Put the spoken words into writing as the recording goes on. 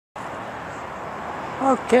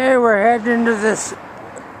Okay, we're heading into this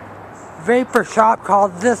vapor shop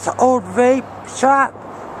called This Old Vapeshop.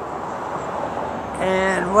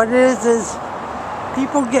 And what it is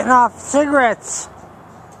people getting off cigarettes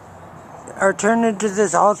are turned into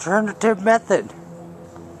this alternative method.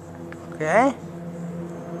 Okay?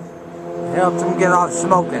 It helps them get off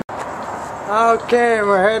smoking. Okay,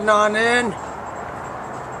 we're heading on in.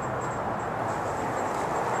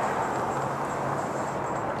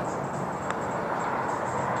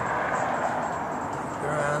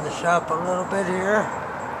 Around the shop a little bit here.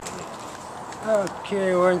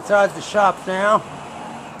 Okay, we're inside the shop now.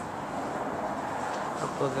 A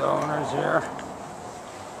couple of the owners here.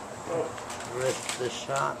 The rest of the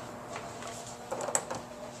shop.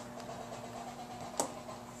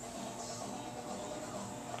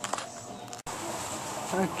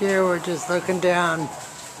 Okay, we're just looking down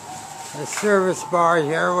the service bar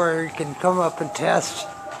here where you can come up and test.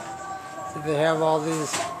 So they have all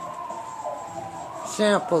these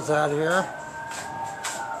samples out here.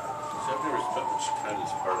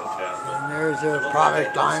 And there's their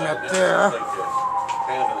product line up there.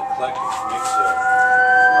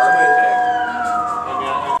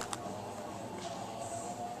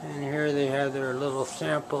 And here they have their little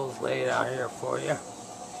samples laid out here for you.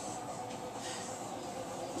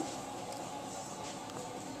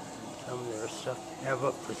 Some of their stuff they have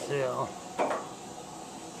up for sale.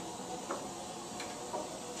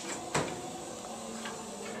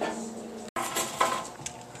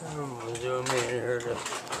 We'll zoom in here to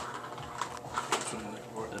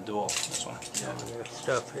the dual. This one. some of their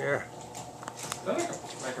stuff here.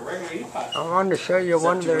 Like a regular e-pot. I wanted to show you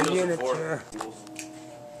one of their units here.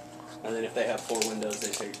 And then if they have 4 windows,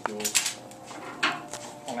 they say dual. I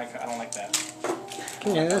don't like that.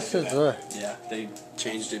 Yeah, this is a Yeah, they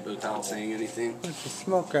changed it without saying anything. bunch of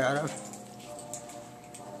smoke out of.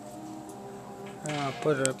 I'll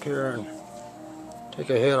put it up here and take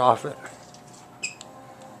a hit off it.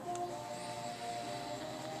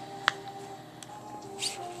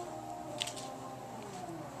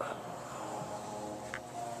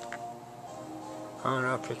 I don't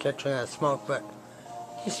know if you're catching that smoke, but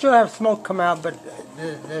you still have smoke come out, but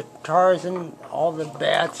the tars and all the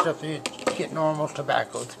bad stuff you get normal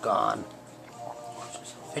tobacco is gone.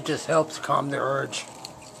 It just helps calm the urge.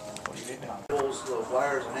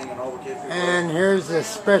 And here's the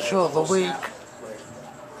special of the week.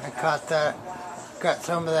 I caught that, got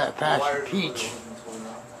some of that passion peach.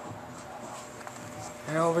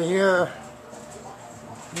 And over here,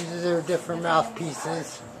 these are their different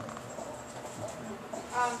mouthpieces.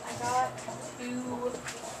 I got 2 in the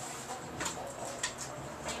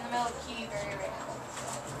middle of Kiev area right now.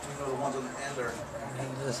 You know the ones on the end are. And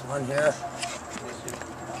this one here.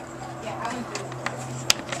 Yeah, I went through.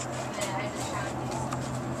 And then I just found these.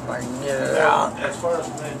 If I can get it out. As far as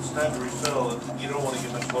when it's time to refill, you don't want to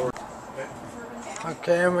get much lower.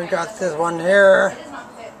 Okay, and we got this one here. It does not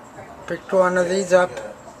fit. Picked one of these up. Okay,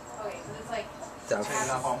 so it's like,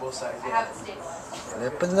 Taking off on both sides. I have it stabilized.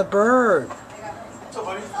 Flipping the bird. What's up,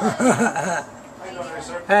 buddy?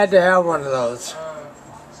 Had to have one of those.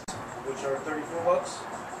 Which are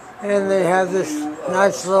 $34. And they have this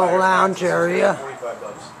nice little lounge area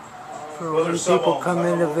 $45. for when people come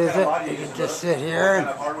in to visit. You can just sit here. And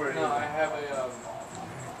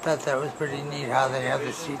thought that was pretty neat how they have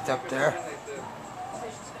the seats up there.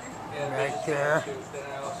 Right there.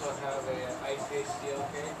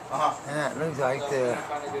 And that looks like the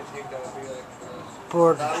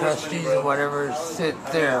board of trustees or whatever sit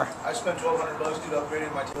there. I spent $1,200 to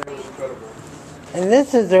upgrade my TV. It was incredible. And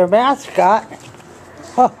this is their mascot.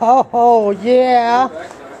 Ho ho ho, yeah.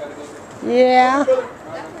 Yeah.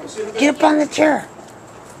 Get up on the chair.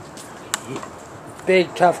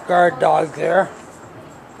 Big tough guard dog there.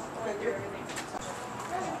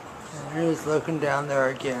 And he's looking down there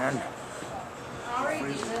again.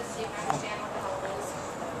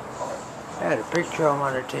 I had a picture I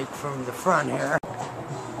want to take from the front here.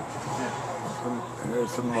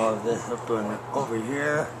 Here's some more of this up over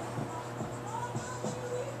here.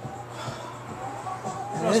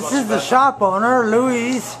 And this is the shop owner,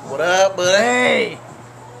 Louise. What up, buddy? Hey!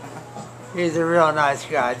 He's a real nice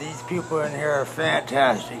guy. These people in here are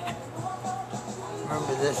fantastic.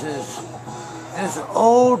 Remember, this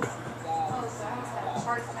old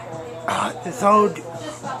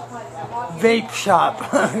vape shop.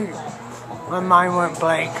 My mind went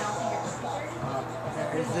blank.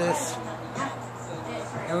 There's this.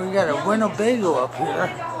 And we got a Winnebago up here.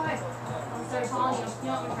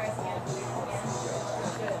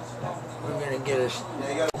 We're gonna get a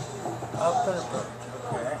up and approach.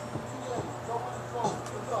 Okay.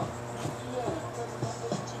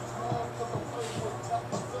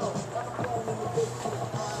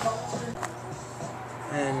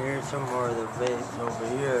 some more of the vapes over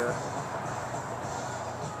here.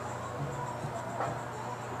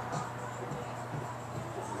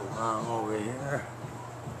 Along over here.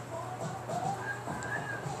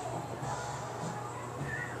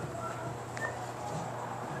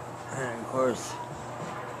 And of course,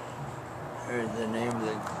 there's the name of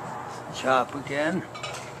the shop again.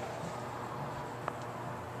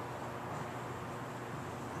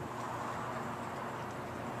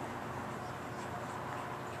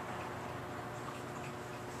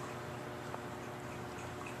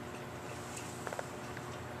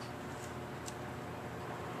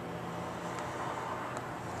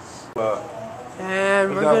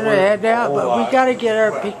 And we're gonna head out, but we gotta get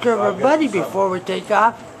our picture of our buddy before we take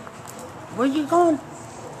off. Where you going?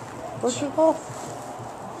 Where'd you go?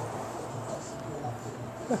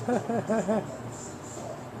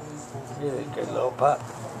 He's a good little pup.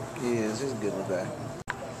 He is. He's good with that.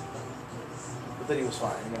 But then he was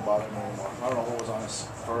fine. He didn't bother me anymore. I don't know what was on his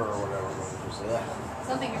fur or whatever, but it was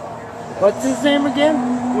Something you're wondering. What's his name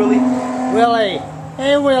again? Willie. Willie.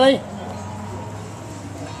 Hey, Willie.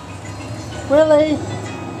 Willie.